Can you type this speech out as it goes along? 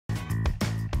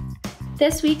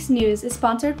This week's news is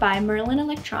sponsored by Merlin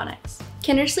Electronics,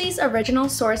 Kindersley's original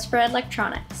source for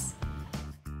electronics.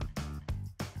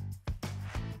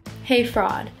 Hey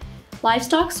Fraud!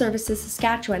 Livestock Services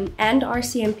Saskatchewan and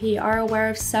RCMP are aware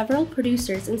of several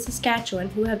producers in Saskatchewan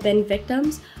who have been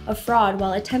victims of fraud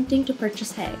while attempting to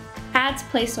purchase hay. Ads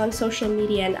placed on social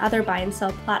media and other buy and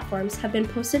sell platforms have been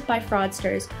posted by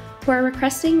fraudsters who are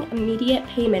requesting immediate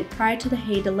payment prior to the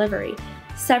hay delivery.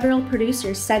 Several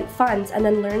producers sent funds and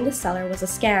then learned the seller was a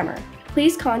scammer.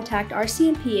 Please contact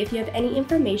RCMP if you have any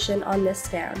information on this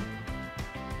scam.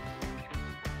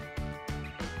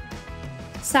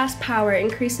 SaskPower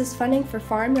increases funding for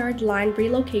farmyard line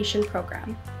relocation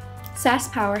program.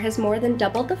 SaskPower has more than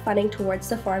doubled the funding towards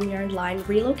the farmyard line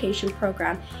relocation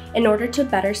program in order to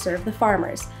better serve the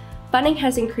farmers. Funding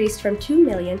has increased from $2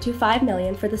 million to $5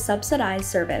 million for the subsidized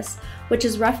service, which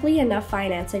is roughly enough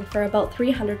financing for about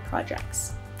 300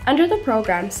 projects. Under the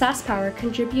program, SaskPower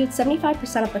contributes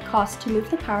 75% of the cost to move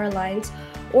the power lines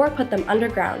or put them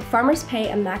underground. Farmers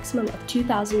pay a maximum of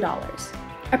 $2,000.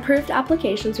 Approved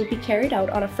applications will be carried out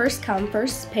on a first-come,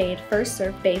 first-paid,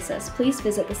 first-served basis. Please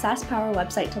visit the SaskPower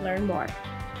website to learn more.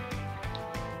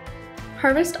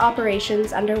 Harvest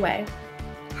operations underway.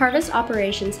 Harvest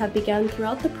operations have begun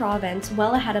throughout the province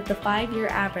well ahead of the 5-year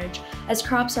average as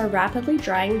crops are rapidly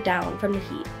drying down from the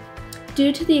heat.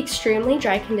 Due to the extremely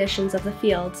dry conditions of the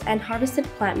fields and harvested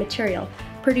plant material,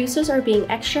 producers are being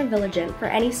extra vigilant for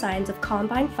any signs of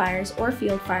combine fires or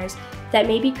field fires that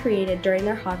may be created during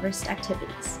their harvest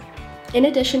activities. In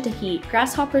addition to heat,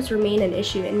 grasshoppers remain an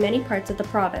issue in many parts of the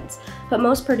province, but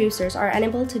most producers are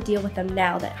unable to deal with them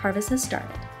now that harvest has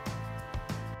started.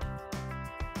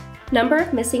 Number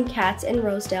of missing cats in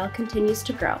Rosedale continues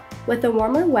to grow. With the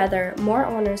warmer weather, more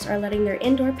owners are letting their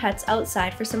indoor pets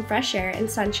outside for some fresh air and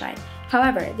sunshine.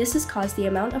 However, this has caused the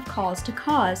amount of calls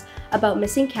about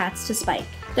missing cats to spike.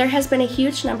 There has been a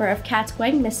huge number of cats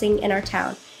going missing in our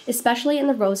town, especially in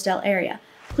the Rosedale area.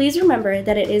 Please remember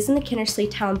that it is in the Kindersley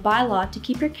town bylaw to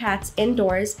keep your cats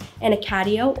indoors in a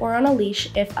catio or on a leash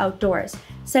if outdoors,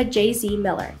 said J.Z.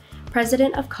 Miller,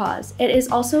 president of CAUSE. It is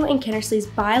also in Kindersley's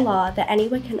bylaw that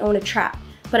anyone can own a trap,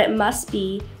 but it must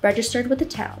be registered with the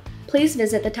town. Please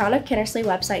visit the Town of Kindersley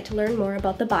website to learn more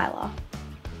about the bylaw.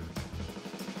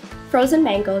 Frozen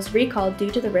mangoes recalled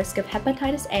due to the risk of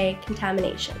hepatitis A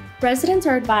contamination. Residents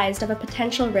are advised of a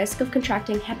potential risk of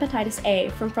contracting hepatitis A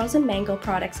from frozen mango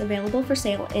products available for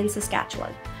sale in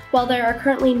Saskatchewan. While there are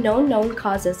currently no known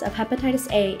causes of hepatitis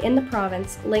A in the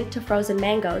province linked to frozen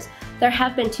mangoes, there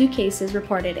have been 2 cases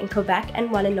reported in Quebec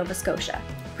and 1 in Nova Scotia.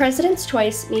 President's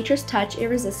Choice, Nature's Touch,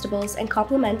 Irresistibles, and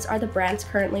Compliments are the brands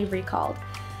currently recalled.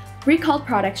 Recalled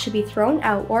products should be thrown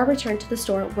out or returned to the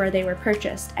store where they were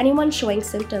purchased. Anyone showing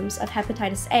symptoms of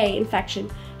hepatitis A infection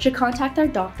should contact their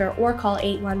doctor or call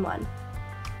 811.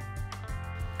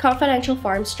 Confidential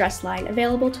Farm Stress Line,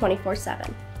 available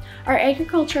 24/7. Our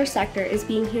agriculture sector is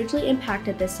being hugely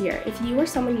impacted this year. If you or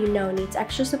someone you know needs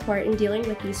extra support in dealing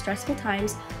with these stressful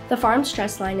times, the Farm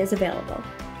Stress Line is available.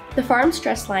 The Farm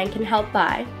Stress Line can help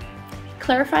by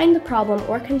clarifying the problem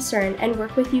or concern and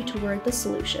work with you toward the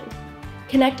solution,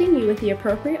 connecting you with the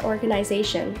appropriate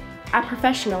organization, a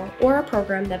professional, or a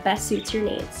program that best suits your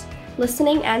needs,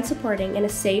 listening and supporting in a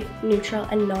safe, neutral,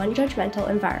 and non-judgmental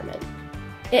environment.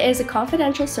 It is a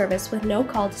confidential service with no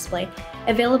call display,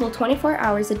 available 24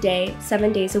 hours a day,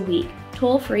 7 days a week,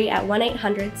 toll-free at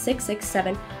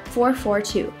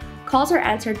 1-800-667-442. Calls are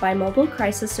answered by Mobile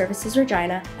Crisis Services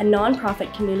Regina, a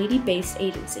non-profit community-based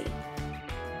agency.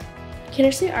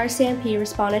 Kindersley RCMP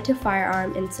responded to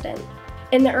firearm incident.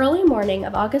 In the early morning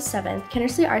of August 7th,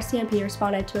 Kindersley RCMP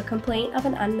responded to a complaint of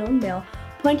an unknown male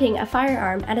pointing a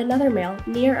firearm at another male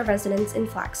near a residence in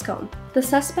Flaxcombe. The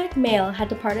suspect male had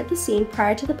departed the scene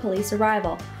prior to the police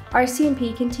arrival.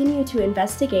 RCMP continued to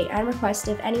investigate and request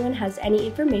if anyone has any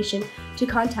information to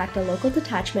contact a local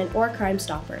detachment or Crime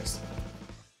Stoppers.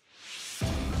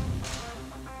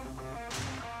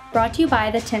 Brought to you by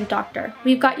The Tint Doctor.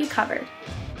 We've got you covered.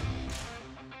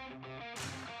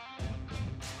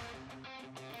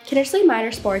 Kindersley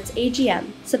Minor Sports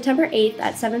AGM, September 8th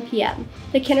at 7 p.m.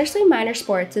 The Kindersley Minor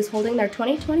Sports is holding their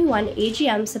 2021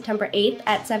 AGM September 8th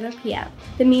at 7 p.m.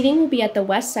 The meeting will be at the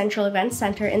West Central Events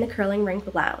Center in the Curling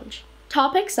Rink Lounge.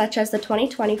 Topics such as the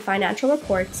 2020 financial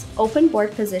reports, open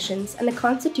board positions, and the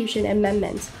Constitution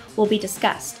amendments will be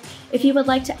discussed. If you would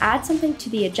like to add something to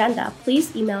the agenda,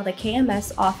 please email the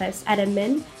KMS office at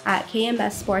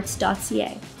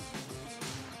admin@kmssports.ca.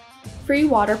 Free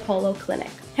water polo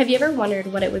clinic. Have you ever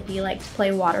wondered what it would be like to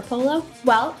play water polo?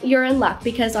 Well, you're in luck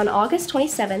because on August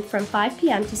 27th from 5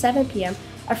 p.m. to 7 p.m.,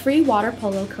 a free water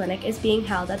polo clinic is being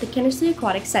held at the Kindersley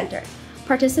Aquatic Center.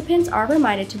 Participants are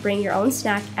reminded to bring your own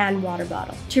snack and water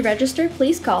bottle. To register,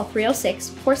 please call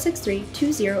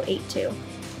 306-463-2082.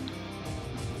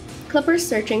 Clippers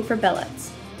searching for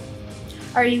billets.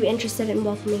 Are you interested in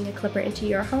welcoming a Clipper into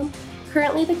your home?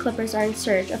 Currently, the Clippers are in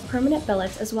search of permanent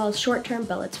billets as well as short-term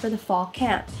billets for the fall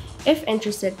camp. If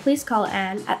interested, please call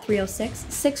Anne at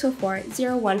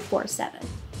 306-604-0147.